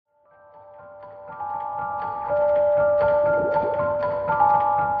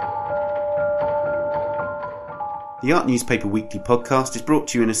The Art Newspaper Weekly podcast is brought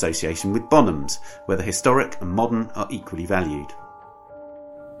to you in association with Bonhams, where the historic and modern are equally valued.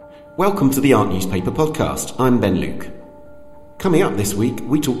 Welcome to the Art Newspaper podcast. I'm Ben Luke. Coming up this week,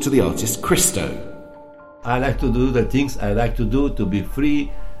 we talk to the artist Christo. I like to do the things I like to do, to be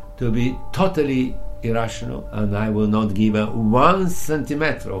free, to be totally irrational, and I will not give 1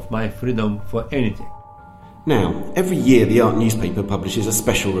 centimetre of my freedom for anything. Now, every year the Art Newspaper publishes a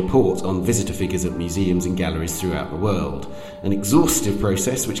special report on visitor figures at museums and galleries throughout the world. An exhaustive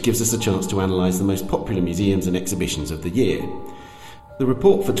process which gives us a chance to analyse the most popular museums and exhibitions of the year. The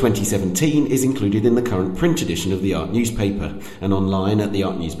report for 2017 is included in the current print edition of the Art Newspaper and online at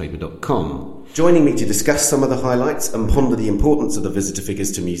theartnewspaper.com. Joining me to discuss some of the highlights and ponder the importance of the visitor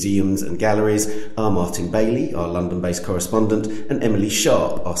figures to museums and galleries are Martin Bailey, our London-based correspondent, and Emily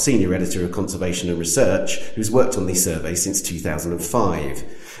Sharp, our Senior Editor of Conservation and Research, who's worked on these surveys since 2005.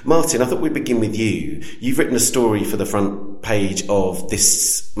 Martin, I thought we'd begin with you. You've written a story for the front page of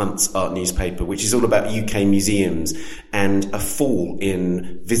this month's Art Newspaper, which is all about UK museums and a fall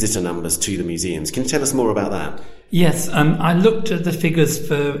in visitor numbers to the museums. Can you tell us more about that? Yes, I looked at the figures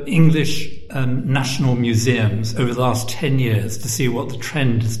for English national museums over the last 10 years to see what the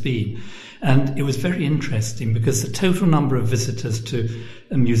trend has been. And it was very interesting because the total number of visitors to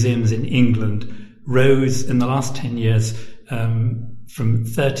museums in England rose in the last 10 years from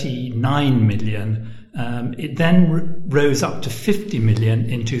 39 million. It then rose up to 50 million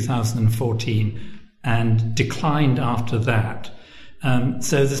in 2014 and declined after that.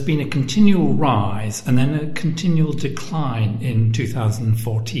 So there's been a continual rise and then a continual decline in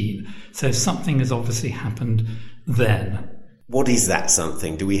 2014. So something has obviously happened then. What is that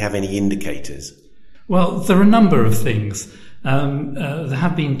something? Do we have any indicators? Well, there are a number of things. There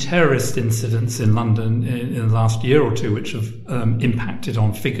have been terrorist incidents in London in the last year or two which have impacted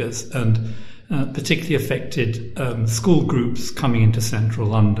on figures and particularly affected school groups coming into central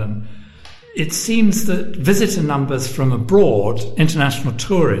London. It seems that visitor numbers from abroad, international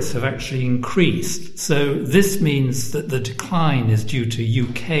tourists, have actually increased. So this means that the decline is due to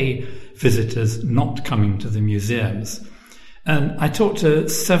UK visitors not coming to the museums. And I talked to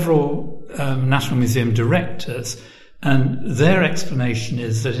several National Museum directors, and their explanation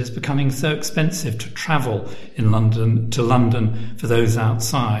is that it's becoming so expensive to travel to London for those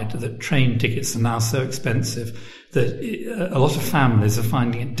outside, that train tickets are now so expensive that a lot of families are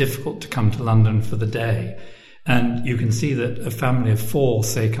finding it difficult to come to London for the day. And you can see that a family of 4,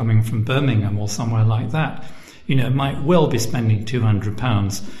 say, coming from Birmingham or somewhere like that, might well be spending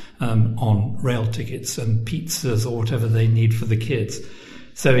 £200 on rail tickets and pizzas or whatever they need for the kids.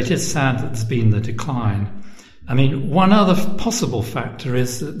 So it is sad that there's been the decline. I mean, one other possible factor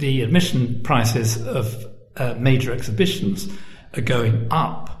is that the admission prices of major exhibitions are going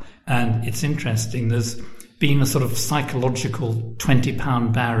up. And it's interesting, there's been a sort of psychological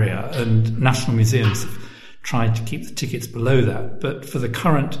 £20 barrier, and national museums have tried to keep the tickets below that. But for the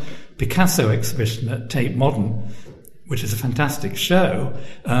current Picasso exhibition at Tate Modern, which is a fantastic show,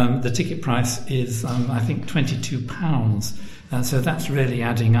 the ticket price is, I think, £22. So that's really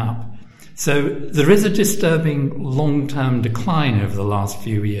adding up. So there is a disturbing long-term decline over the last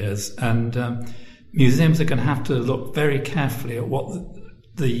few years, and museums are going to have to look very carefully at what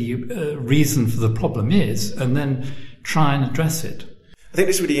the reason for the problem is and then try and address it. I think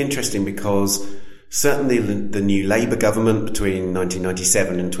it's really interesting because certainly the new Labour government between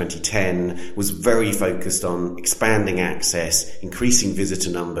 1997 and 2010 was very focused on expanding access, increasing visitor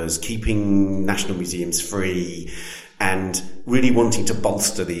numbers, keeping national museums free, and really wanting to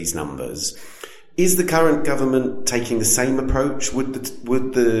bolster these numbers. Is the current government taking the same approach? Would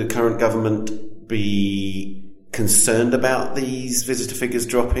the current government be concerned about these visitor figures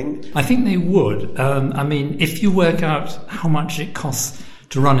dropping? I think they would. If you work out how much it costs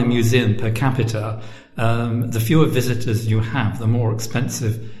to run a museum per capita, the fewer visitors you have, the more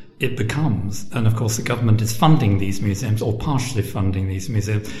expensive it becomes. And of course, the government is funding these museums or partially funding these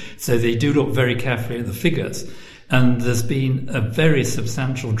museums. So they do look very carefully at the figures. And there's been a very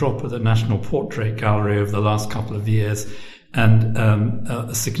substantial drop at the National Portrait Gallery over the last couple of years, and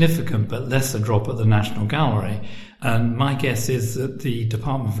a significant but lesser drop at the National Gallery. And my guess is that the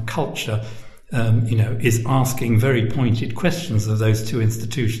Department for Culture, is asking very pointed questions of those two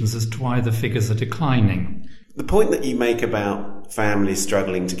institutions as to why the figures are declining. The point that you make about families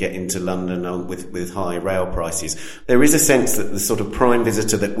struggling to get into London with high rail prices, there is a sense that the sort of prime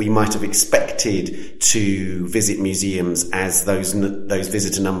visitor that we might have expected to visit museums as those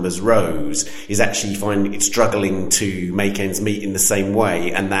visitor numbers rose is actually finding it struggling to make ends meet in the same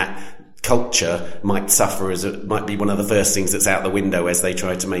way, and that culture might suffer might be one of the first things that's out the window as they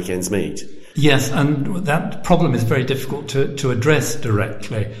try to make ends meet. Yes, and that problem is very difficult to address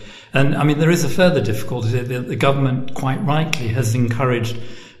directly. And I mean, there is a further difficulty. The government quite rightly has encouraged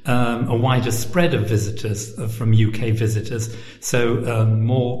a wider spread of visitors, from UK visitors. So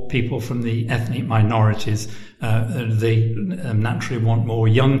more people from the ethnic minorities. They naturally want more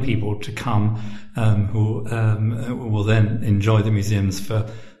young people to come who will then enjoy the museums for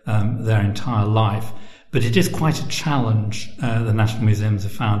their entire life. But it is quite a challenge, the National Museums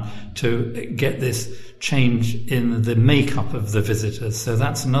have found, to get this change in the makeup of the visitors. So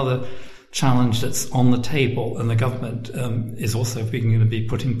that's another challenge that's on the table, and the government is also going to be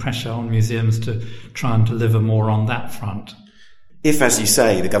putting pressure on museums to try and deliver more on that front. If, as you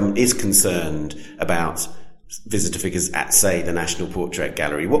say, the government is concerned about visitor figures at, say, the National Portrait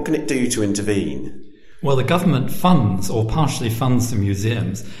Gallery, what can it do to intervene? Well, the government funds or partially funds the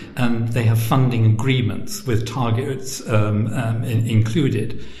museums, and they have funding agreements with targets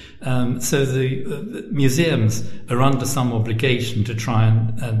included. So the museums are under some obligation to try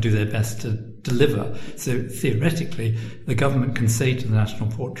and do their best to deliver. So theoretically, the government can say to the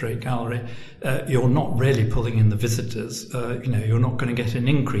National Portrait Gallery, you're not really pulling in the visitors. You're not going to get an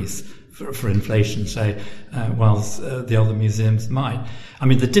increase for inflation, say, whilst the other museums might. I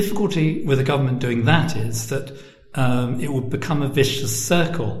mean, the difficulty with the government doing that is that it would become a vicious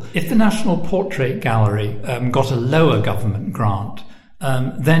circle. If the National Portrait Gallery got a lower government grant,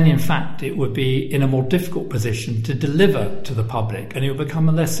 then in fact it would be in a more difficult position to deliver to the public, and it would become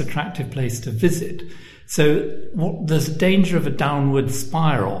a less attractive place to visit. So there's a danger of a downward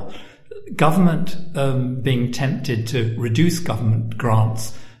spiral. Government being tempted to reduce government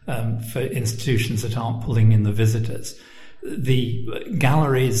grants for institutions that aren't pulling in the visitors. The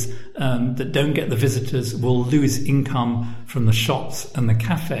galleries that don't get the visitors will lose income from the shops and the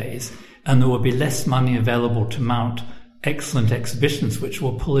cafes, and there will be less money available to mount excellent exhibitions which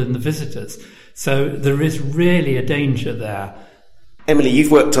will pull in the visitors. So there is really a danger there. Emily,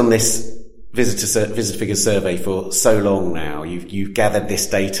 you've worked on this visitor figure survey for so long now. You've gathered this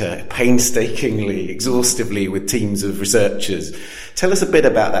data painstakingly, exhaustively with teams of researchers. Tell us a bit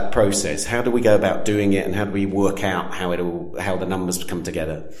about that process. How do we go about doing it, and how do we work out how the numbers come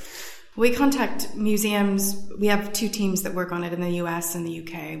together? We contact museums. We have two teams that work on it in the US and the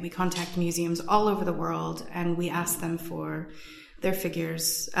UK. We contact museums all over the world, and we ask them for their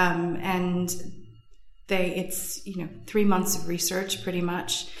figures. And it's 3 months of research, pretty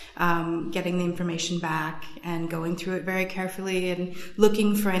much, getting the information back and going through it very carefully and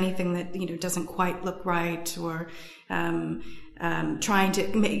looking for anything that doesn't quite look right, or trying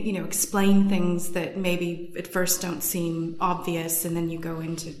to explain things that maybe at first don't seem obvious, and then you go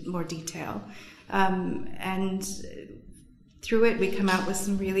into more detail. And through it, we come out with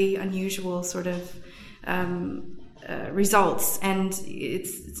some really unusual sort of results, and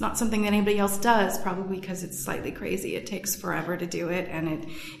it's not something that anybody else does, probably because it's slightly crazy. It takes forever to do it, and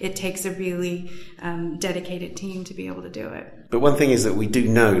it takes a really dedicated team to be able to do it. But one thing is that we do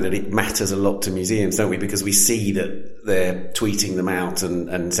know that it matters a lot to museums, don't we? Because we see that they're tweeting them out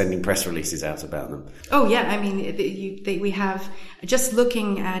and sending press releases out about them. Oh yeah, I mean, we have, just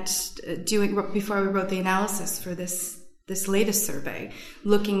looking at before we wrote the analysis for this latest survey,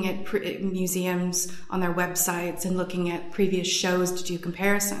 looking at museums on their websites and looking at previous shows to do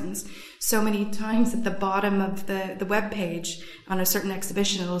comparisons. So many times at the bottom of the web page on a certain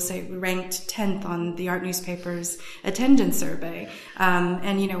exhibition, it'll say we ranked 10th on the art newspaper's attendance survey. And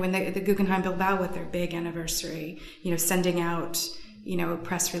when the Guggenheim Bilbao with their big anniversary, sending out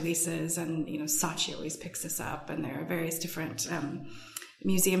press releases, and Saatchi always picks this up, and there are various different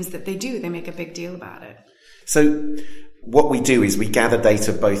museums that they make a big deal about it. So what we do is we gather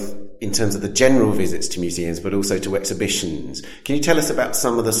data both in terms of the general visits to museums, but also to exhibitions. Can you tell us about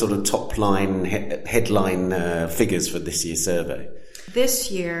some of the sort of top line headline figures for this year's survey?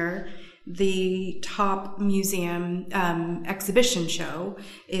 This year, the top museum exhibition show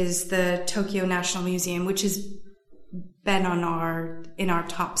is the Tokyo National Museum, which has been in our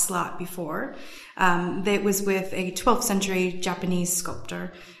top slot before. That was with a 12th century Japanese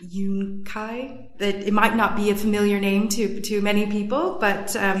sculptor, Yunkai. It might not be a familiar name to many people,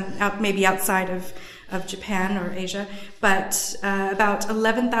 but maybe outside of Japan or Asia. But about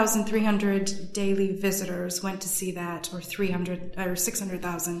 11,300 daily visitors went to see that, or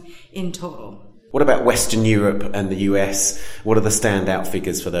 600,000 in total. What about Western Europe and the US? What are the standout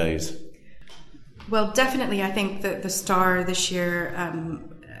figures for those? Well, definitely, I think that the star this year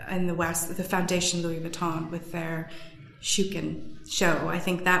in the West, the Foundation Louis Vuitton with their Schuken show, I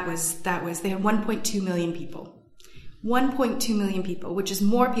think that was they had 1.2 million people 1.2 million people, which is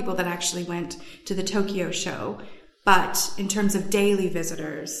more people that actually went to the Tokyo show. But in terms of daily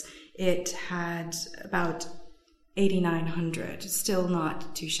visitors, it had about 8,900. Still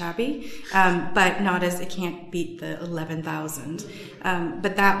not too shabby, but not as, it can't beat the 11,000.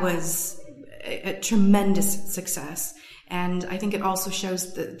 But that was a tremendous success. And I think it also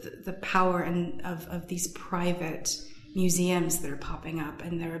shows the power of these private museums that are popping up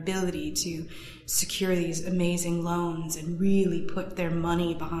and their ability to secure these amazing loans and really put their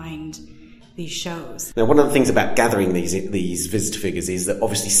money behind these shows. Now, one of the things about gathering these visitor figures is that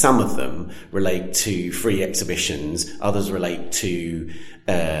obviously some of them relate to free exhibitions, others relate to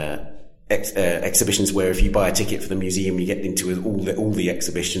exhibitions where if you buy a ticket for the museum you get into all the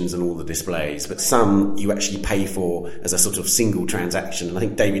exhibitions and all the displays, but some you actually pay for as a sort of single transaction, and I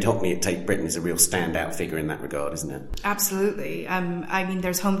think David Hockney at Tate Britain is a real standout figure in that regard, isn't it? Absolutely. I mean,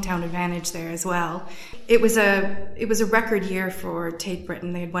 there's hometown advantage there as well. It was a record year for Tate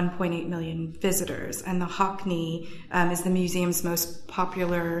Britain. They had 1.8 million visitors, and the Hockney is the museum's most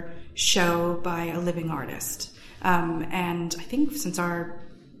popular show by a living artist, and I think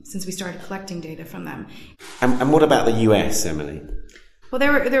since we started collecting data from them. And what about the US, Emily? Well,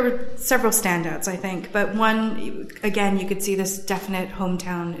 there were several standouts, I think, but one, again, you could see this definite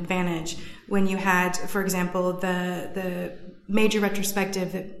hometown advantage when you had, for example, the major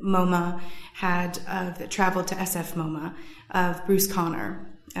retrospective that MoMA had that traveled to SF MoMA of Bruce Conner,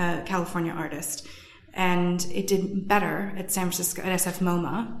 a California artist, and it did better at San Francisco at SF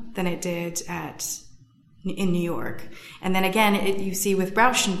MoMA than it did in New York. And then again, you see with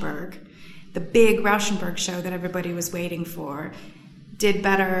Rauschenberg, the big Rauschenberg show that everybody was waiting for, did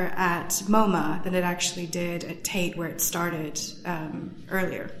better at MoMA than it actually did at Tate, where it started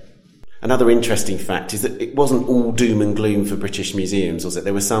earlier. Another interesting fact is that it wasn't all doom and gloom for British museums, was it?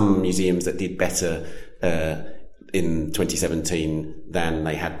 There were some museums that did better in 2017 than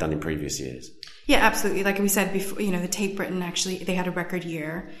they had done in previous years. Yeah, absolutely. Like we said before, the Tate Britain, actually, they had a record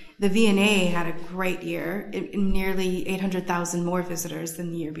year. The V&A had a great year, nearly 800,000 more visitors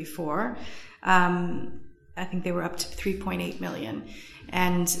than the year before. I think they were up to 3.8 million.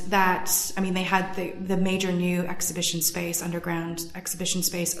 And that, they had the major new exhibition space, underground exhibition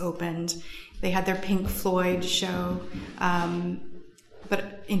space opened. They had their Pink Floyd show.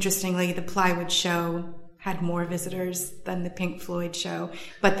 But interestingly, the Plywood show had more visitors than the Pink Floyd show,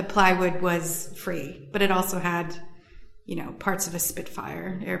 but the Plywood was free. But it also had, parts of a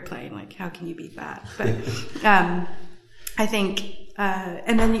Spitfire airplane. Like, how can you beat that? But I think,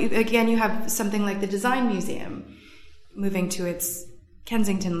 and then you have something like the Design Museum moving to its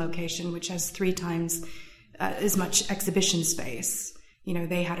Kensington location, which has 3 times as much exhibition space.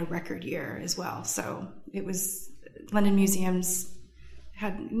 They had a record year as well. So it was London museums.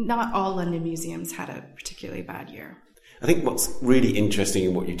 Not all London museums had a particularly bad year. I think what's really interesting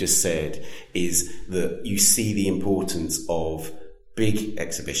in what you just said is that you see the importance of big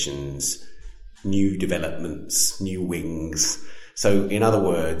exhibitions, new developments, new wings. So in other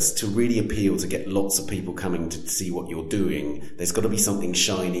words, to really appeal to get lots of people coming to see what you're doing, there's got to be something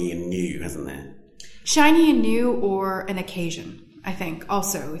shiny and new, hasn't there? Shiny and new, or an occasion, I think.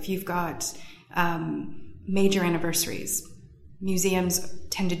 Also, if you've got major anniversaries, museums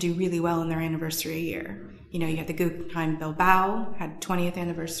tend to do really well in their anniversary year. You had the Guggenheim Bilbao had 20th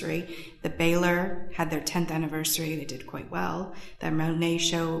anniversary. The Baylor had their 10th anniversary. They did quite well. The Monet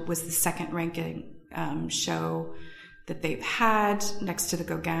show was the second ranking show that they've had, next to the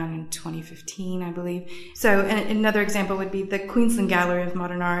Gauguin in 2015, I believe. So another example would be the Queensland Gallery of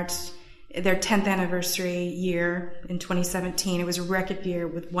Modern Art, their 10th anniversary year in 2017. It was a record year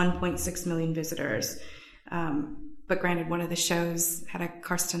with 1.6 million visitors. But granted, one of the shows had a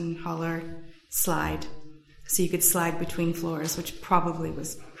Karsten Haller slide, so you could slide between floors, which probably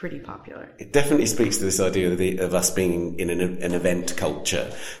was pretty popular. It definitely speaks to this idea of us being in an event culture.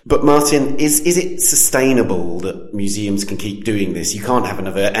 But Martin, is it sustainable that museums can keep doing this? You can't have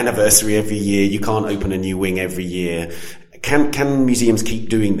another anniversary every year. You can't open a new wing every year. Can museums keep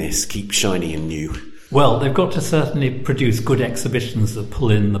doing this, keep shiny and new? Well, they've got to certainly produce good exhibitions that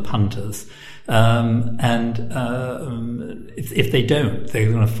pull in the punters. If they don't, they're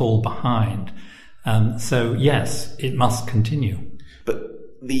going to fall behind. So yes, it must continue. But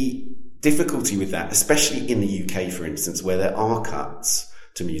the difficulty with that, especially in the UK, for instance, where there are cuts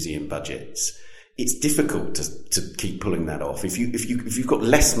to museum budgets, it's difficult to keep pulling that off. If you've got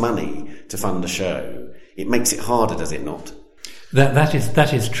less money to fund a show, it makes it harder, does it not?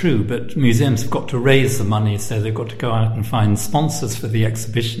 That is true, but museums have got to raise the money, so they've got to go out and find sponsors for the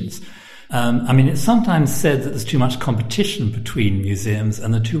exhibitions. It's sometimes said that there's too much competition between museums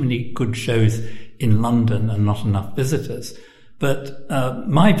and there are too many good shows in London and not enough visitors. But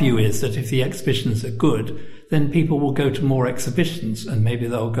my view is that if the exhibitions are good, then people will go to more exhibitions, and maybe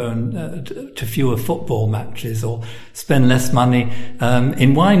they'll go to fewer football matches or spend less money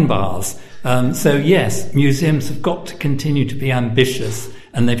in wine bars. So yes, museums have got to continue to be ambitious,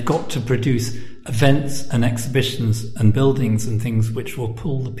 and they've got to produce events and exhibitions and buildings and things which will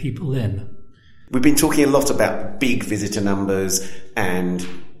pull the people in. We've been talking a lot about big visitor numbers and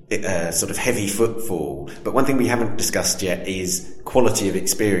sort of heavy footfall, but one thing we haven't discussed yet is quality of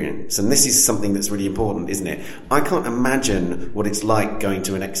experience, and this is something that's really important, isn't it? I can't imagine what it's like going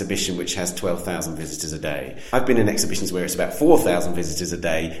to an exhibition which has 12,000 visitors a day. I've been in exhibitions where it's about 4,000 visitors a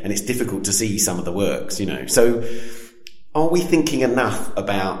day, and it's difficult to see some of the works, you know. So are we thinking enough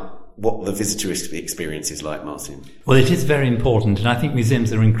about what the visitor experience is like, Martin? Well, it is very important, and I think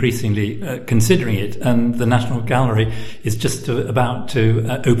museums are increasingly considering it. And the National Gallery is just about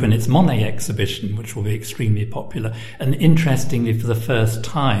to open its Monet exhibition, which will be extremely popular. And interestingly, for the first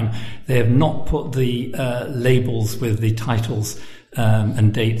time, they have not put the labels with the titles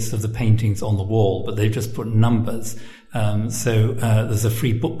and dates of the paintings on the wall, but they've just put numbers. So there's a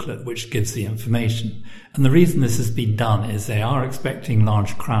free booklet which gives the information. And the reason this has been done is they are expecting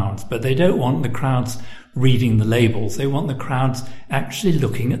large crowds, but they don't want the crowds reading the labels. They want the crowds actually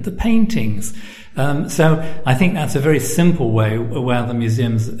looking at the paintings. So I think that's a very simple way where the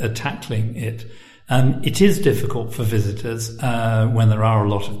museums are tackling it. It is difficult for visitors when there are a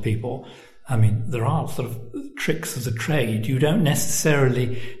lot of people. I mean, there are sort of tricks of the trade. You don't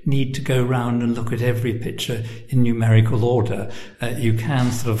necessarily need to go round and look at every picture in numerical order. You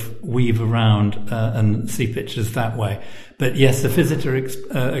can sort of weave around and see pictures that way. But yes, the visitor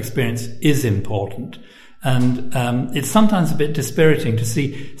experience is important. And it's sometimes a bit dispiriting to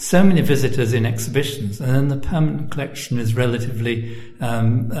see so many visitors in exhibitions, and then the permanent collection is relatively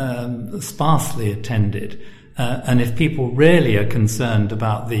sparsely attended. And if people really are concerned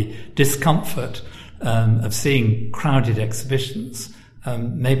about the discomfort of seeing crowded exhibitions,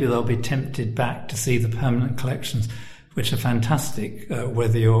 maybe they'll be tempted back to see the permanent collections, which are fantastic,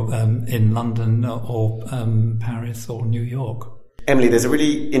 whether you're in London or Paris or New York. Emily, there's a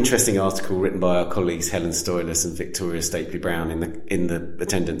really interesting article written by our colleagues Helen Stoyless and Victoria Stapley-Brown in the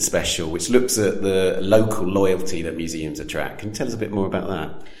attendance special, which looks at the local loyalty that museums attract. Can you tell us a bit more about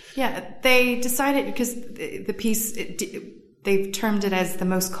that? Yeah, they decided, because the piece, they've termed it as the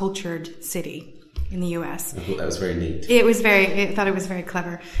most cultured city in the US. I thought that was very neat. I thought it was very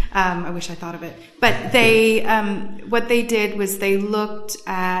clever. I wish I thought of it. But they, what they did was they looked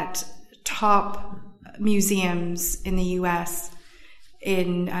at top museums in the US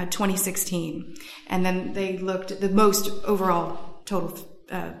in 2016. And then they looked at the most overall total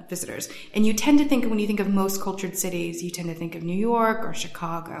visitors. And you tend to think, when you think of most cultured cities, you tend to think of New York or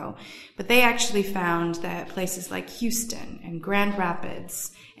Chicago. But they actually found that places like Houston and Grand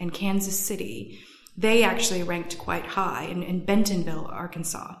Rapids and Kansas City, they actually ranked quite high in Bentonville,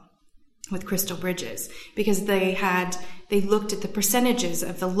 Arkansas, with Crystal Bridges, because they looked at the percentages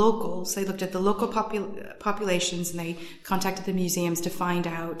of the locals. They looked at the local populations, and they contacted the museums to find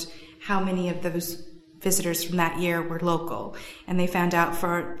out how many of those visitors from that year were local. And they found out,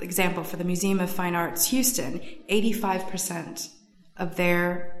 for example, for the Museum of Fine Arts Houston, 85% of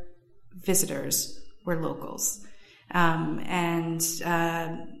their visitors were locals. And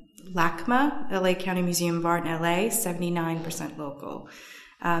LACMA, LA County Museum of Art in LA, 79% local.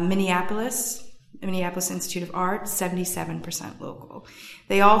 Minneapolis Institute of Art, 77% local.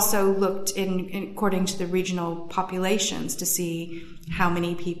 They also looked according to the regional populations to see how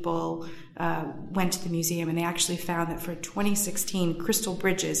many people went to the museum, and they actually found that for 2016, Crystal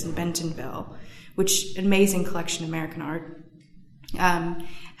Bridges in Bentonville, which amazing collection of American art,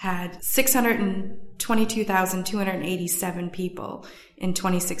 had 622,287 people in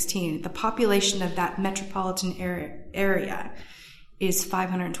 2016. The population of that metropolitan area is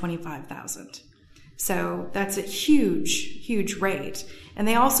 525,000. So that's a huge, huge rate. And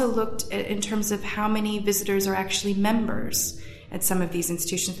they also looked at, in terms of how many visitors are actually members at some of these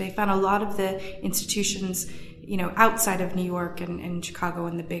institutions. They found a lot of the institutions, outside of New York and Chicago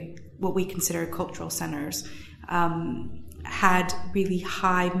and the big, what we consider cultural centers, had really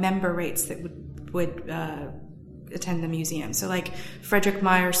high member rates that would attend the museum. So like Frederick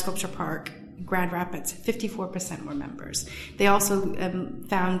Meyer Sculpture Park, Grand Rapids, 54% were members. They also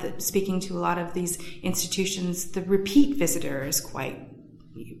found that, speaking to a lot of these institutions, the repeat visitor is quite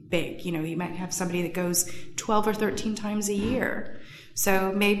big. You might have somebody that goes 12 or 13 times a year.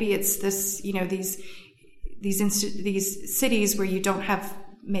 So maybe it's this, these cities where you don't have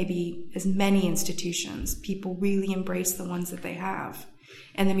maybe as many institutions. People really embrace the ones that they have.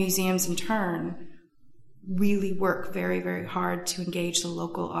 And the museums in turn really work very, very hard to engage the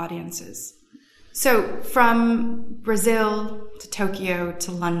local audiences. So from Brazil to Tokyo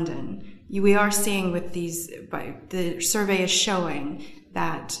to London, we are seeing with the survey is showing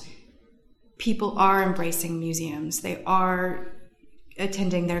that people are embracing museums. They are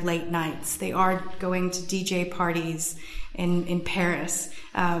attending their late nights. They are going to DJ parties in Paris,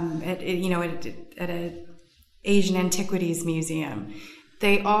 at a Asian Antiquities Museum.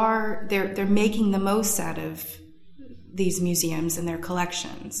 They're making the most out of these museums and their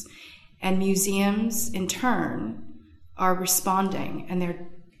collections. And museums, in turn, are responding, and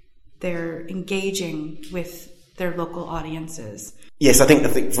they're engaging with their local audiences. Yes, I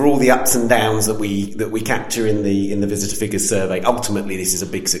think for all the ups and downs that we capture in the Visitor Figures survey, ultimately this is a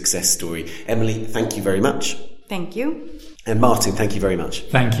big success story. Emily, thank you very much. Thank you. And Martin, thank you very much.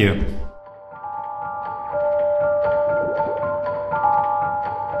 Thank you.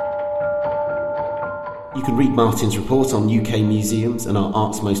 You can read Martin's report on UK museums and our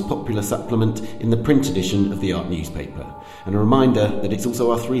art's most popular supplement in the print edition of the Art newspaper. And a reminder that it's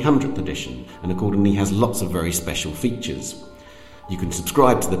also our 300th edition and accordingly has lots of very special features. You can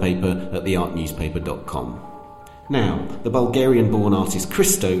subscribe to the paper at theartnewspaper.com. Now, the Bulgarian-born artist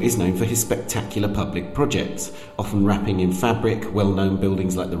Christo is known for his spectacular public projects, often wrapping in fabric well-known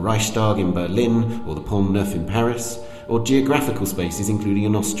buildings like the Reichstag in Berlin or the Pont Neuf in Paris, or geographical spaces including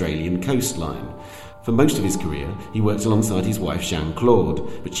an Australian coastline. For most of his career, he worked alongside his wife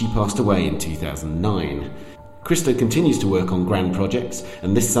Jeanne-Claude, but she passed away in 2009. Christo continues to work on grand projects,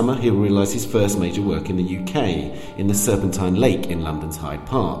 and this summer he'll realise his first major work in the UK, in the Serpentine Lake in London's Hyde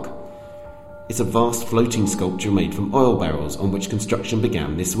Park. It's a vast floating sculpture made from oil barrels on which construction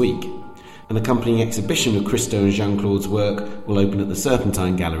began this week. An accompanying exhibition of Christo and Jeanne-Claude's work will open at the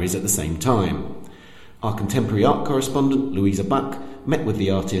Serpentine Galleries at the same time. Our contemporary art correspondent, Louisa Buck, met with the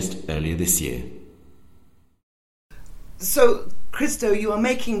artist earlier this year. So, Christo, you are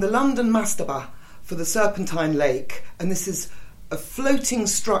making the London mastaba for the Serpentine Lake, and this is a floating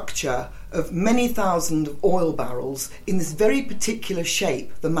structure of many thousand oil barrels in this very particular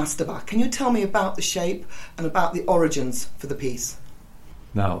shape, the mastaba. Can you tell me about the shape and about the origins for the piece?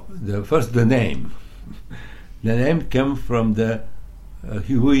 Now, the name. The name came from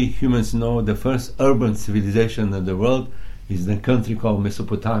we humans know the first urban civilization in the world is the country called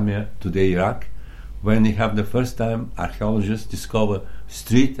Mesopotamia, today Iraq, when you have the first time archaeologists discover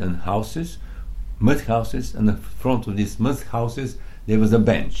street and houses, mud houses, and in front of these mud houses there was a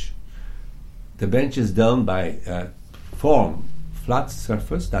bench. The bench is done by form flat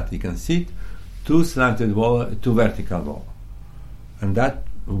surface that we can see, two slanted wall, two vertical wall. And that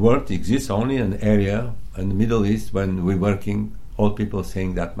word exists only in an area in the Middle East when we're working, all people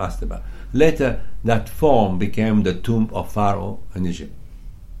saying that mastaba. Later that form became the tomb of Pharaoh in Egypt.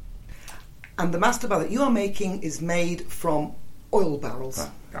 And the mastaba that you are making is made from oil barrels.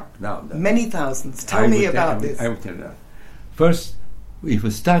 Now, many thousands. Tell me about this. I will tell you that. First, if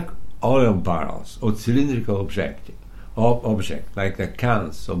you stack oil barrels or cylindrical object like the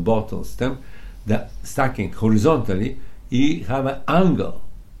cans or bottles, the stacking horizontally, you have an angle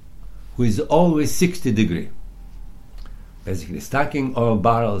which is always 60 degrees. Basically, stacking oil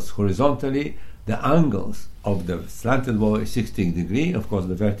barrels horizontally, the angles of the slanted wall is 60 degrees. Of course,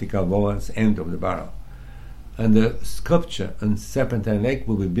 the vertical wall is the end of the barrel. And the sculpture in Serpentine Lake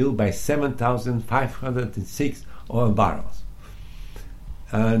will be built by 7,506 oil barrels.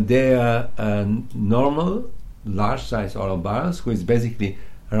 And they are normal, large-size oil barrels, which is basically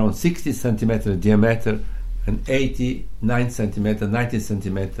around 60 centimeter diameter and 89 centimeter, 90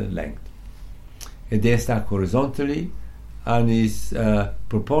 centimeter length. And they stack horizontally, and its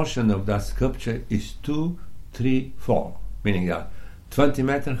proportion of that sculpture is 2, 3, 4, meaning that 20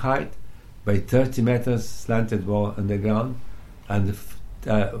 meter height by 30 meters slanted wall on the ground and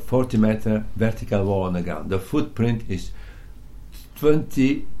 40 meter vertical wall on the ground. The footprint is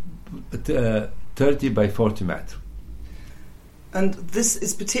 30 by 40 meters. And this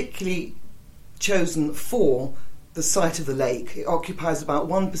is particularly chosen for the site of the lake. It occupies about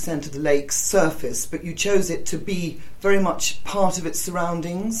 1% of the lake's surface, but you chose it to be very much part of its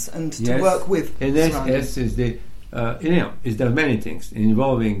surroundings and to work with surroundings. Yes, is there are many things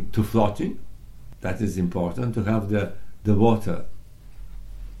involving to floating. That is important, to have the water.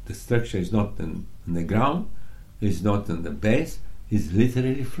 The structure is not in the ground, is not in the base, is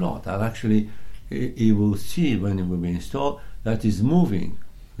literally float. And actually, you will see when it will be installed that is moving,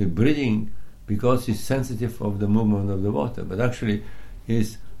 the breathing, because it's sensitive of the movement of the water. But actually,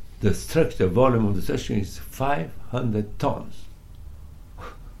 is the structure, volume of the structure is 500 tons.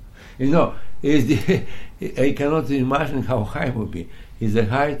 I cannot imagine how high it would be. It's the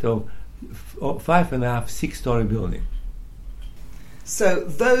height of 5.5, 6-story building. So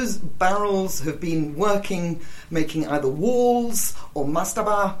those barrels have been working, making either walls or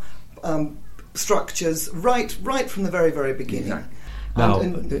mastaba structures right from the very, very beginning. Exactly.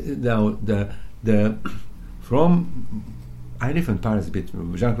 I live in Paris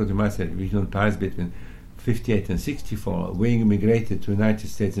Jean-Claude and myself, we lived in Paris between 58 and 64. We immigrated to the United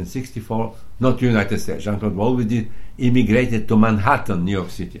States in 64, not United States. Jean-Claude already immigrated to Manhattan, New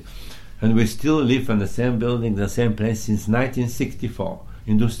York City. And we still live in the same building, the same place since 1964,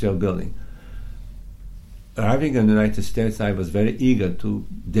 industrial building. Arriving in the United States, I was very eager to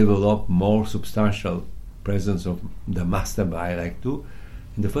develop more substantial presence of the mastaba I like to.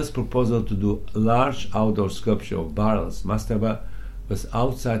 And the first proposal to do a large outdoor sculpture of barrels, mastaba, was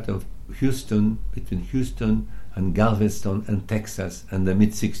outside of Houston, between Houston and Galveston and Texas in the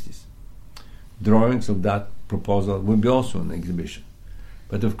mid-60s. Drawings of that proposal will be also an exhibition.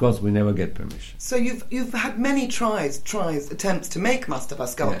 But of course, we never get permission. So you've had many attempts to make mastaba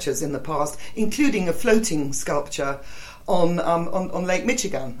sculptures in the past, including a floating sculpture on Lake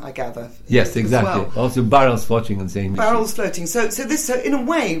Michigan, I gather. Yes, exactly. Well. Also barrels floating and saying barrels floating. So in a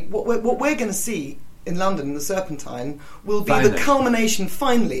way, what we're going to see in London in the Serpentine will be the culmination,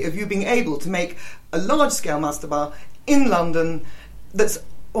 finally, of you being able to make a large-scale mastaba in London that's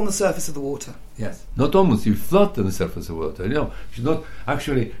on the surface of the water. Yes, not almost. You float on the surface of water. You should not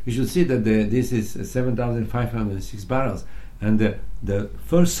actually. You should see that this is 7,506 barrels, and the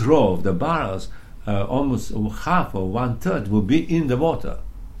first row of the barrels, almost half or 1/3 will be in the water.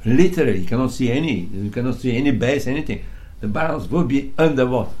 Literally, you cannot see any base, anything. The barrels will be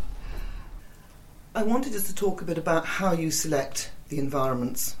underwater. I wanted us to talk a bit about how you select the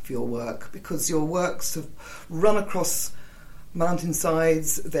environments for your work, because your works have run across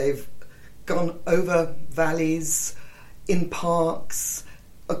mountainsides, they've gone over valleys, in parks,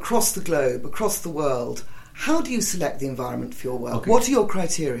 across the globe, across the world. How do you select the environment for your work? Okay. What are your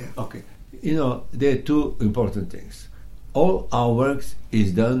criteria? Okay. There are two important things. All our works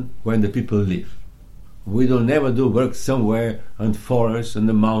is done when the people live. We don't never do work somewhere in forests and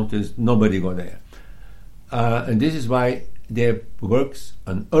the mountains, nobody go there. And this is why there works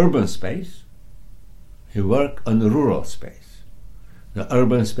on urban space, he work on rural space. The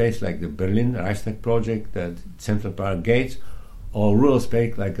urban space like the Berlin Reichstag project, the Central Park gates, or rural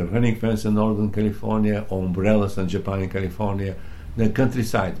space like a running fence in Northern California, or umbrellas in Japan and California, the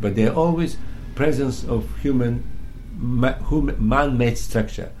countryside. But there are always presence of man-made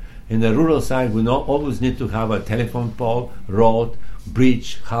structure. In the rural side, we always need to have a telephone pole, road,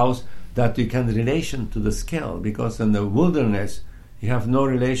 bridge, house, that you can relation to the scale, because in the wilderness you have no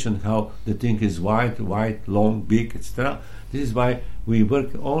relation how the thing is wide, long, big, etc. This is why we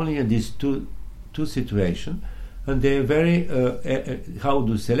work only in these two situations, and they're very how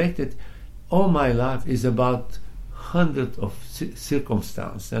to select it. All my life is about hundreds of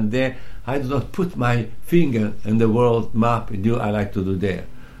circumstances, and there I do not put my finger in the world map. I like to do there.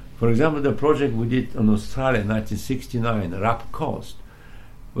 For example, the project we did in Australia in 1969, Rap Coast,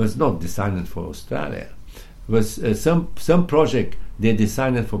 was not designed for Australia. It was some project they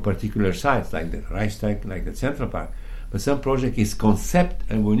designed for particular sites, like the Reichstag, like the Central Park. But some project is concept,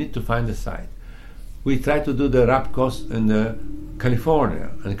 and we need to find a site. We try to do the Rap Coast in California,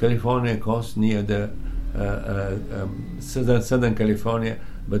 and California coast near the southern California,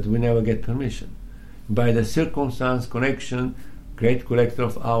 but we never get permission. By the circumstance connection, great collector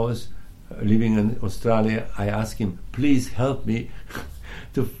of ours living in Australia, I asked him, please help me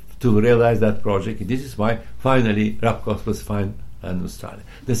to realize that project. This is why finally Rap Coast was found in Australia.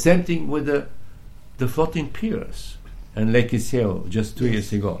 The same thing with the floating piers and Lake Iseo just 2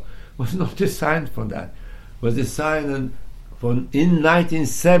 years ago. Was not designed for that. Was designed in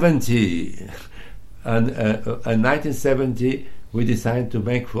 1970. And in 1970 we decided to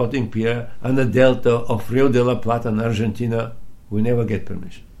make floating pier on the delta of Rio de la Plata in Argentina. We never get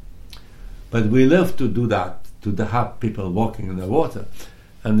permission. But we love to do that, to have people walking in the water.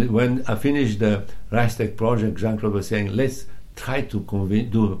 And when I finished the Reichstag project, Jean-Claude was saying, let's try to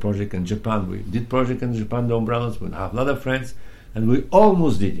do a project in Japan. We did project in Japan, the umbrellas, we have a lot of friends, and we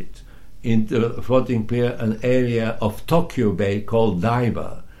almost did it in the floating pier, an area of Tokyo Bay called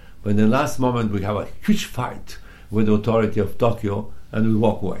Daiba. But in the last moment, we have a huge fight with the authority of Tokyo, and we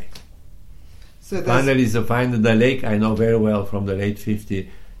walk away. So finally, the lake I know very well from the late 50s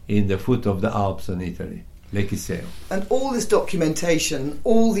in the foot of the Alps in Italy. Lake Iseo. And all this documentation,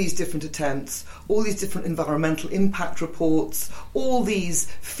 all these different attempts, all these different environmental impact reports, all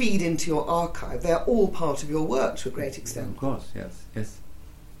these feed into your archive. They're all part of your work to a great extent. Of course, yes.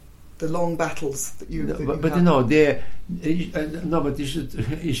 the long battles that you. But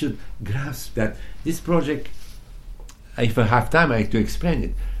you should grasp that this project. If I have time, I like to explain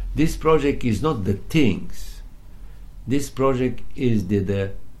it. This project is not the things. This project is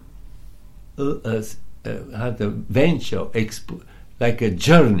the venture, like a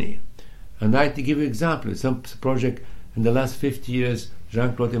journey. And I to give you an example. Some project in the last 50 years,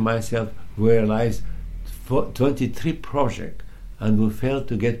 Jean-Claude and myself realized 23 projects, and we failed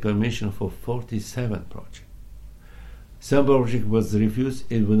to get permission for 47 projects. Some project was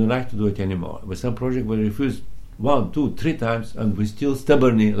refused, and we don't like to do it anymore. But some project was refused 1, 2, 3 times, and we still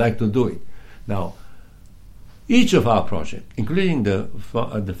stubbornly like to do it. Now, each of our projects, including the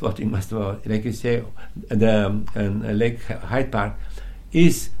floating master, like you say, Lake Hyde Park,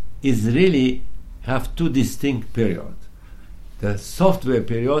 is really have 2 distinct periods: the software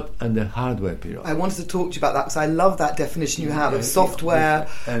period and the hardware period. I wanted to talk to you about that because I love that definition you have of software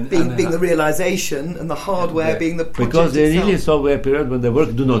being the realization and the hardware being the project because there itself. really is software period when the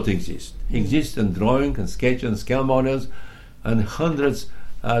work do not exist. Exists in drawing and sketch and scale models and hundreds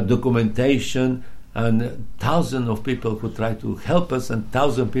documentation and thousands of people who try to help us and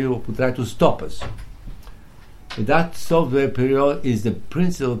thousands of people who try to stop us. That software period is the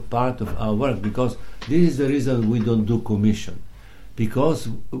principal part of our work, because this is the reason we don't do commission, because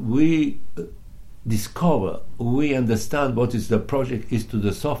we discover, we understand what is the project is to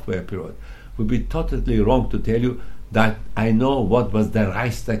the software period. It would be totally wrong to tell you that I know what was the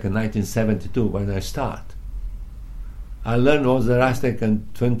Reichstag in 1972 when I start. I learned what was the Reichstag in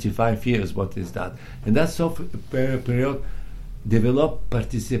 25 years, what is that. And that software period developed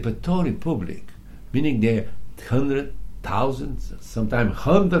participatory public, meaning there 100,000, sometimes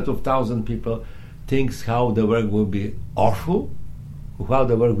hundreds of thousands people thinks how the work will be awful, how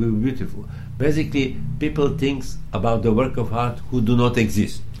the work will be beautiful. Basically, people think about the work of art who do not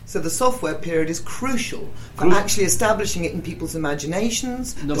exist. So the software period is crucial for actually establishing it in people's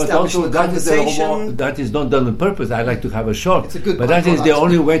imaginations, but also that is not done on purpose. I like to have a short, it's a good but that is the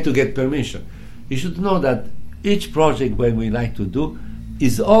only way to get permission. You should know that each project when we like to do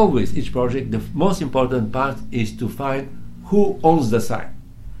is always, each project, the most important part is to find who owns the site.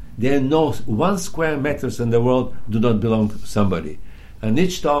 There are no 1 square meters in the world do not belong to somebody. And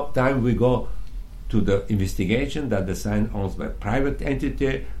each time we go to the investigation that the site owns by a private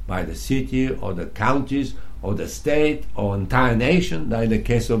entity, by the city or the counties or the state or entire nation, like the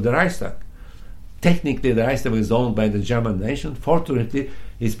case of the Reichstag. Technically, the Reichstag is owned by the German nation. Fortunately,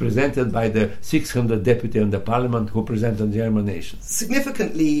 it's presented by the 600 deputies in the parliament who present the German nation.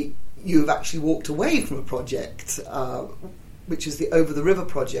 Significantly, you've actually walked away from a project, which is the Over the River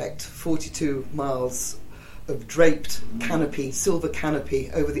project, 42 miles of draped canopy, silver canopy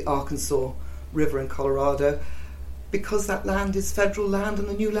over the Arkansas River in Colorado, because that land is federal land and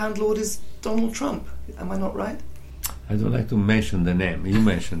the new landlord is Donald Trump. Am I not right? I don't like to mention the name. You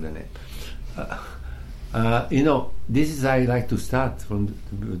mentioned the name. This is I like to start from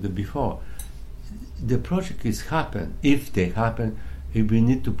the before. The project is happen. If they happen, we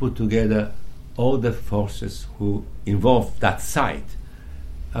need to put together all the forces who involve that site.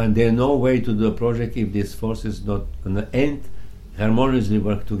 And there's no way to do a project if these forces not, in the end, harmoniously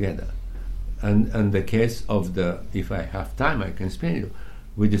work together. And the case of if I have time, I can explain you.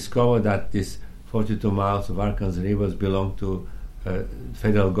 We discovered that this 42 miles of Arkansas rivers belong to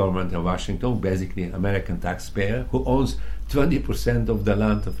federal government in Washington, basically American taxpayer, who owns 20% of the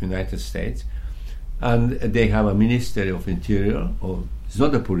land of the United States. And they have a Ministry of Interior, or it's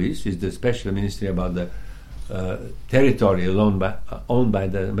not the police, it's the special ministry about the territory owned by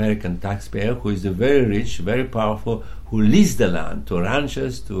the American taxpayer, who is very rich, very powerful, who lease the land to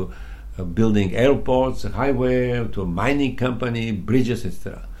ranchers, to building airports, highway, to a mining company, bridges,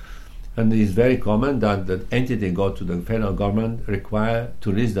 etc. And it is very common that the entity go to the federal government require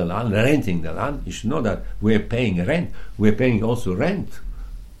to lease the land, renting the land. You should know that we're paying rent. We're paying also rent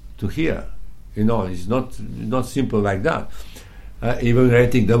to here. It's not simple like that. Even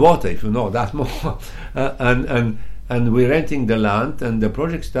renting the water, if you know that more. And we're renting the land, and the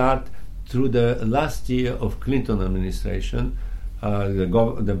project start through the last year of Clinton administration.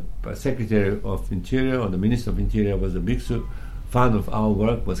 The Secretary of Interior or the Minister of Interior was a big fan of our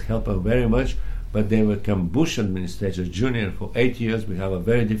work, was helping very much, but then became Bush administration junior for 8 years. We have a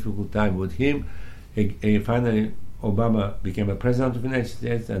very difficult time with him. Finally, Obama became a president of the United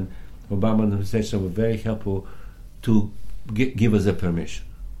States, and Obama administration was very helpful to give us a permission.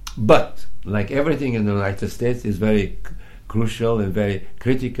 But, like everything in the United States, is very crucial and very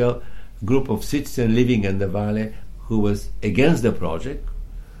critical. Group of citizens living in the valley who was against the project,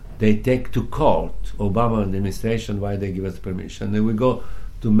 they take to court Obama administration why they give us permission. Then we go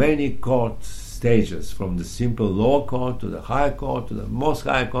to many court stages, from the simple lower court to the higher court to the most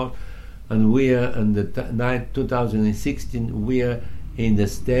higher court, and we are in the 2016 we are in the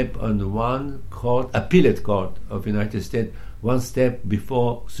step on one court, appellate court of the United States, one step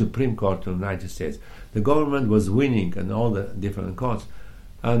before Supreme Court of the United States. The government was winning in all the different courts,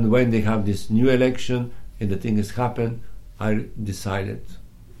 and when they have this new election and the thing has happened, I decided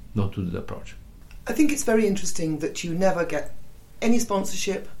not to do the project. I think it's very interesting that you never get any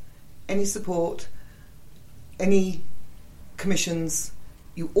sponsorship, any support, any commissions.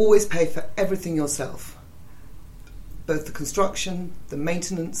 You always pay for everything yourself, both the construction, the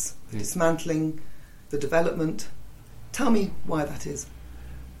maintenance, the dismantling, the development. Tell me why that is.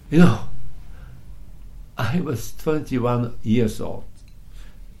 You know, I was 21 years old,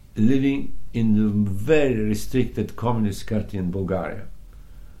 living in a very restricted communist country in Bulgaria.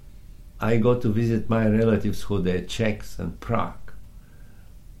 I go to visit my relatives who they're Czechs in Prague,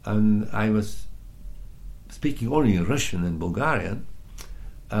 and I was speaking only Russian and Bulgarian,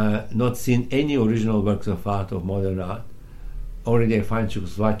 not seeing any original works of art, of modern art. Already I find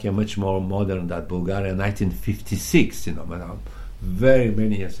Czechoslovakia much more modern than Bulgaria, 1956, very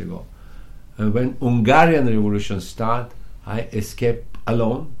many years ago. And when Hungarian Revolution started, I escaped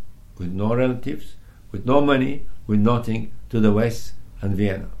alone, with no relatives, with no money, with nothing, to the West and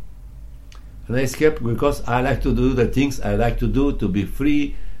Vienna. And I escaped because I like to do the things I like to do, to be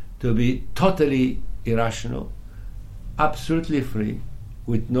free, to be totally irrational, absolutely free,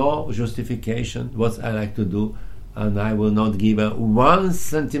 with no justification what I like to do, and I will not give 1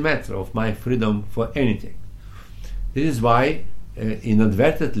 centimeter of my freedom for anything. This is why,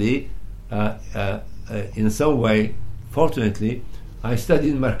 inadvertently, in some way, fortunately, I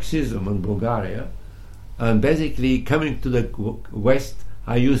studied Marxism in Bulgaria, and basically coming to the West,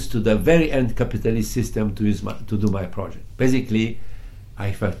 I used to the very end capitalist system to do my project. Basically, I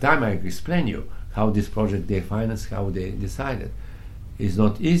have time I explain you how this project they financed, how they decided. It's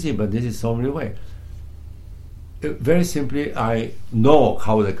not easy, but this is the only way. Very simply, I know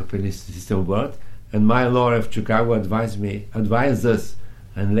how the capitalist system worked, and my lawyer of Chicago advised us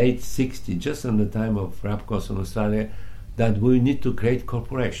in late 60s, just in the time of Rapkos in Australia, that we need to create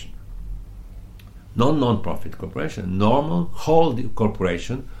corporation. Not non-profit corporation, normal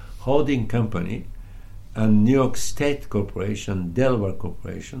corporation, holding company, and New York State Corporation, Delaware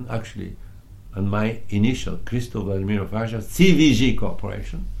Corporation, actually, and my initial, Christo CVG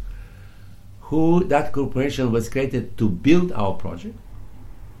Corporation, that corporation was created to build our project,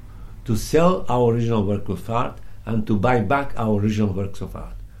 to sell our original work of art, and to buy back our original works of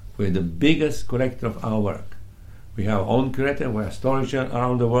art. We're the biggest collector of our work. We have our own curator, we have storage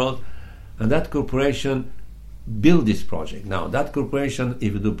around the world, and that corporation built this project. Now, that corporation,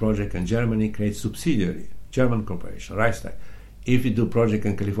 if you do project in Germany, creates subsidiary, German corporation, Reichstag. If you do project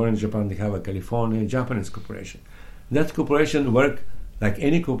in California, Japan, they have a California Japanese corporation. That corporation work like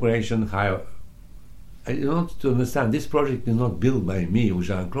any corporation. I want to understand, this project is not built by me or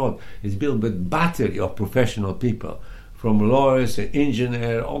Jean-Claude. It's built by a battery of professional people, from lawyers,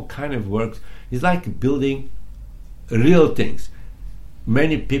 engineers, all kind of works. It's like building real things.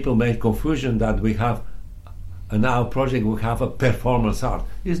 Many people make confusion that we have, in our project, we have a performance art.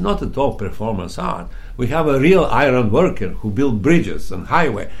 It's not at all performance art. We have a real iron worker who build bridges and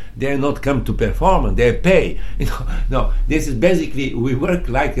highway. They are not come to perform and they pay. No, this is basically, we work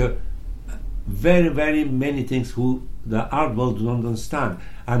like a very, very many things who the art world do not understand.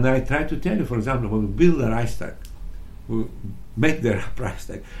 And I try to tell you, for example, when we build the Reichstag, we make the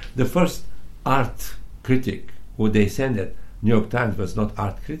Reichstag, the first art critic who they sent it, New York Times was not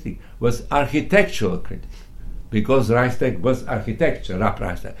art critic, was architectural critic, because Reichstag was architecture,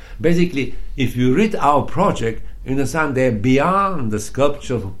 Reichstag. Basically, if you read our project, you understand they're beyond the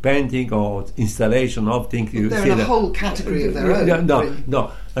sculpture, painting, or installation of things. They're in a whole category of their own.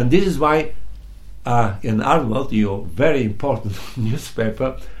 No. And this is why in art world, your very important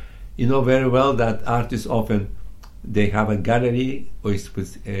newspaper, you know very well that artists often, they have a gallery, or they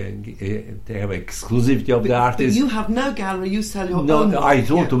have exclusivity of the artist. But you have no gallery, you sell your own. No, I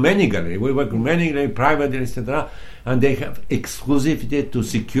go to many galleries. We work with many galleries, privately, etc. And they have exclusivity to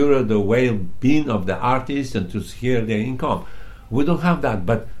secure the well-being of the artist and to secure their income. We don't have that,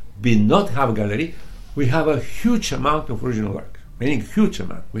 but we not have a gallery. We have a huge amount of original work, meaning huge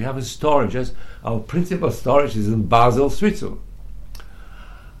amount. We have storages. Our principal storage is in Basel, Switzerland.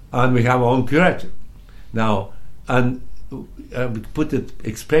 And we have our own curator. Now, and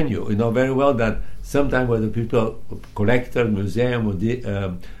explain you know very well that sometimes when the people, collector, museum, or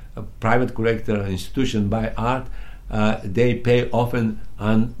a private collector, institution buy art, they pay often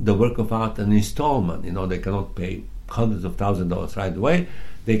on the work of art an installment. You know, they cannot pay hundreds of $1,000s right away.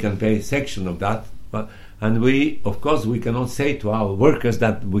 they can pay a section of that. And we, of course, we cannot say to our workers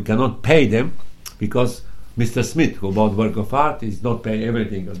that we cannot pay them because Mr. Smith, who bought work of art, is not paying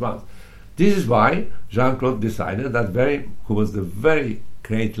everything at once. This is why Jean-Claude decided who was the very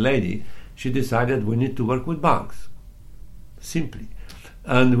great lady, she decided we need to work with banks, simply.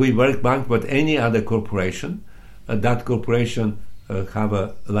 And we work bank with any other corporation. That corporation have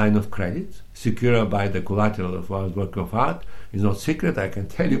a line of credit secured by the collateral of our work of art. It's not secret, I can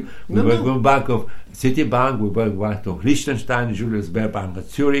tell you. We work with Bank of Citibank, we work with Bank of Liechtenstein, Julius Baer Bank at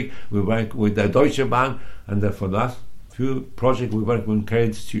Zurich, we work with the Deutsche Bank, and for the last few projects we work with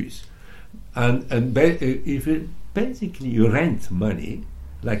Credit Suisse. And if you rent money,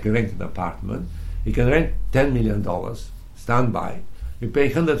 like you rent an apartment, you can rent $10 million, standby, you pay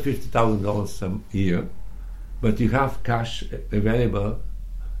 $150,000 a year, but you have cash available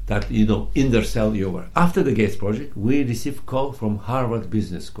that undersell your work. After the Gates project, we received call from Harvard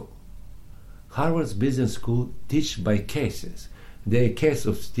Business School. Harvard's Business School teach by cases. The case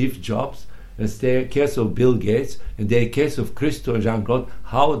of Steve Jobs, and the case of Bill Gates, and the case of Christo and Jean-Claude,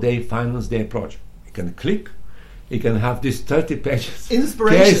 how they finance their project. You can click, you can have this 30 pages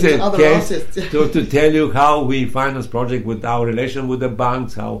inspiration to other artists to tell you how we finance project with our relation with the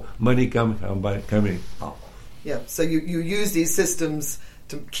banks, how money coming out. Yeah, so you use these systems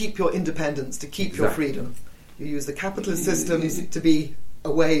to keep your independence, to keep your freedom. You use the capitalist systems to be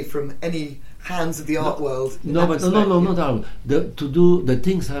away from any hands of the art world. No, to do the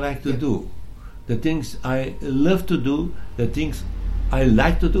things I like to do, the things I love to do, the things I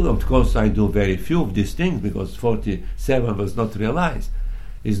like to do. Of course, I do very few of these things because 47 was not realized.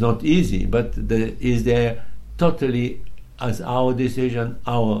 It's not easy, but is there totally as our decision,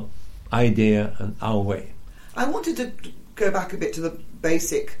 our idea, and our way. I wanted to go back a bit to the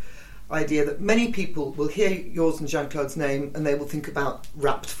basic idea that many people will hear yours and Jean-Claude's name and they will think about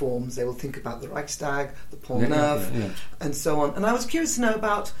wrapped forms. They will think about the Reichstag, the Pont Neuf, and so on. And I was curious to know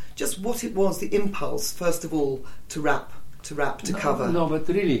about just what it was, the impulse, first of all, to cover. No, but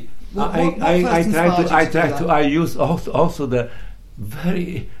really, I use also the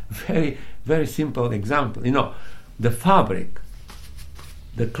very, very, very simple example. The fabric,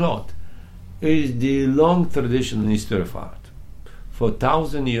 the cloth, is the long tradition in history of art. For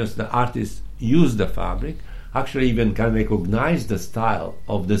 1,000 years, the artists used the fabric, actually even can recognize the style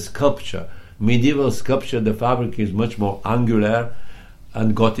of the sculpture. Medieval sculpture, the fabric is much more angular,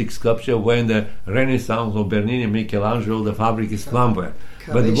 and Gothic sculpture, when the Renaissance of Bernini and Michelangelo, the fabric is flamboyant.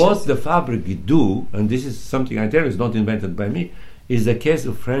 But what the fabric do, and this is something I tell you is not invented by me, is the case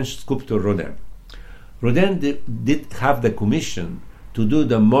of French sculptor Rodin. Rodin did have the commission to do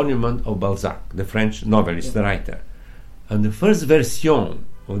the monument of Balzac, the French novelist, the writer. And the first version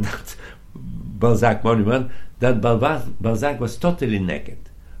of that Balzac monument, that Balzac was totally naked,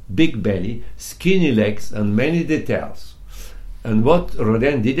 big belly, skinny legs, and many details. And what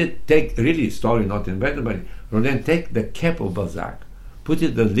Rodin did, take really story not invented by Rodin, take the cap of Balzac, put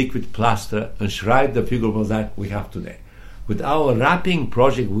it in liquid plaster, and write the figure of Balzac we have today. With our wrapping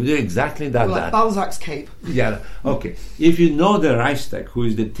project, we do exactly that. Like Balzac's cape. Yeah, okay. If you know the Reichstag, who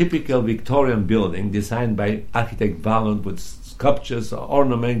is the typical Victorian building designed by architect Valland with sculptures,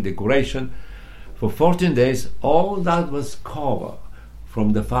 ornament, decoration, for 14 days, all that was covered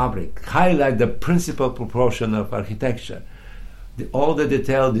from the fabric, highlight the principal proportion of architecture. All the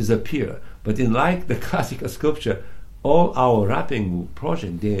detail disappear. But in like the classical sculpture, all our wrapping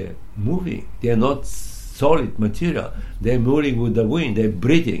project, they're moving. They're not solid material. They're moving with the wind. They're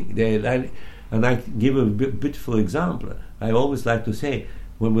breathing. And I give a beautiful example. I always like to say,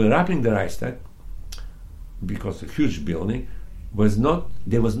 when we're wrapping the Reichstag, because a huge building,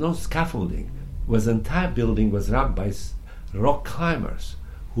 there was no scaffolding. The entire building was wrapped by rock climbers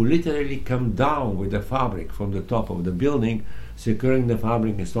who literally come down with the fabric from the top of the building, securing the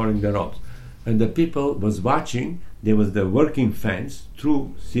fabric and storing the ropes. And the people was watching. There was the working fence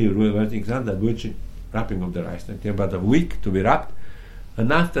through the wrapping of the Reichstag. About a week to be wrapped,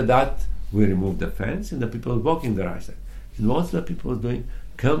 and after that we removed the fence and the people walking the Reichstag. And what the people doing?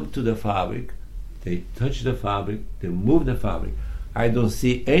 Come to the fabric, they touch the fabric, they move the fabric. I don't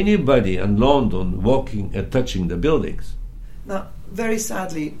see anybody in London walking and touching the buildings. Now, very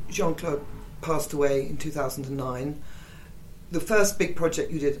sadly, Jean-Claude passed away in 2009. The first big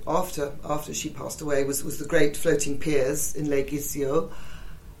project you did after she passed away was the great floating piers in Lake Iseo.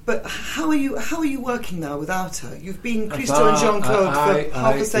 But how are you working now without her? You've been Christo and Jean-Claude for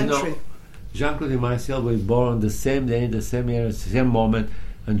half a century. Jean-Claude and myself were born the same day, the same year, the same moment,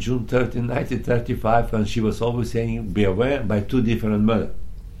 on June 13, 1935, and she was always saying, be aware, by two different mothers.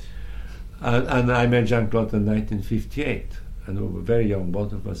 And I met Jean-Claude in 1958. and we were very young,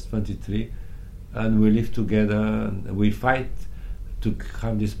 both of us, 23, and we lived together, and we fight to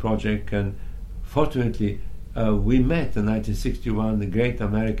have this project, and fortunately, we met in 1961, the great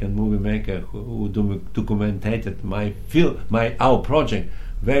American movie maker who documented our project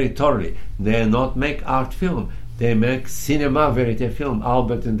very thoroughly. They not make art film, they make cinema verite film.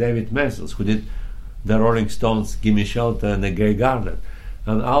 Albert and David Mansell, who did the Rolling Stones, Gimme Shelter, and The Grey Garden.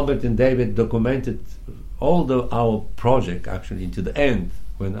 And Albert and David documented all our project actually to the end,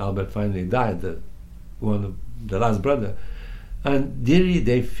 when Albert finally died, the last brother. And really,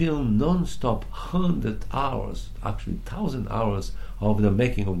 they filmed non-stop 100 hours, actually 1,000 hours of the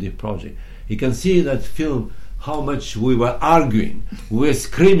making of this project. You can see that film how much we were arguing. We were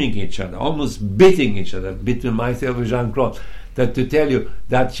screaming each other, almost beating each other, between myself and Jean-Claude. That to tell you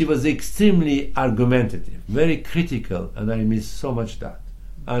that she was extremely argumentative, very critical, and I miss so much that.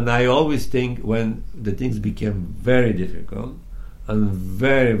 And I always think when the things became very difficult, and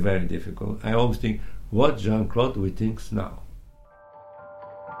very, very difficult, I always think, what Jean-Claude we thinks now?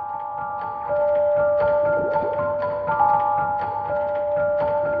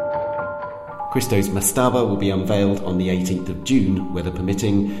 Christo's Mastaba will be unveiled on the 18th of June, weather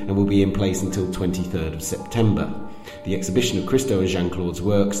permitting, and will be in place until 23rd of September. The exhibition of Christo and Jean-Claude's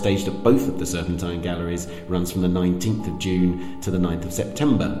work, staged at both of the Serpentine galleries, runs from the 19th of June to the 9th of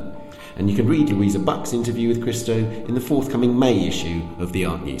September. And you can read Louisa Buck's interview with Christo in the forthcoming May issue of the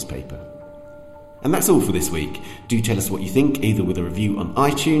Art newspaper. And that's all for this week. Do tell us what you think, either with a review on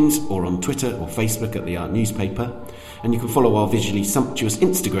iTunes or on Twitter or Facebook at The Art Newspaper. And you can follow our visually sumptuous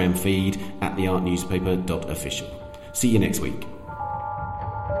Instagram feed at theartnewspaper.official. See you next week.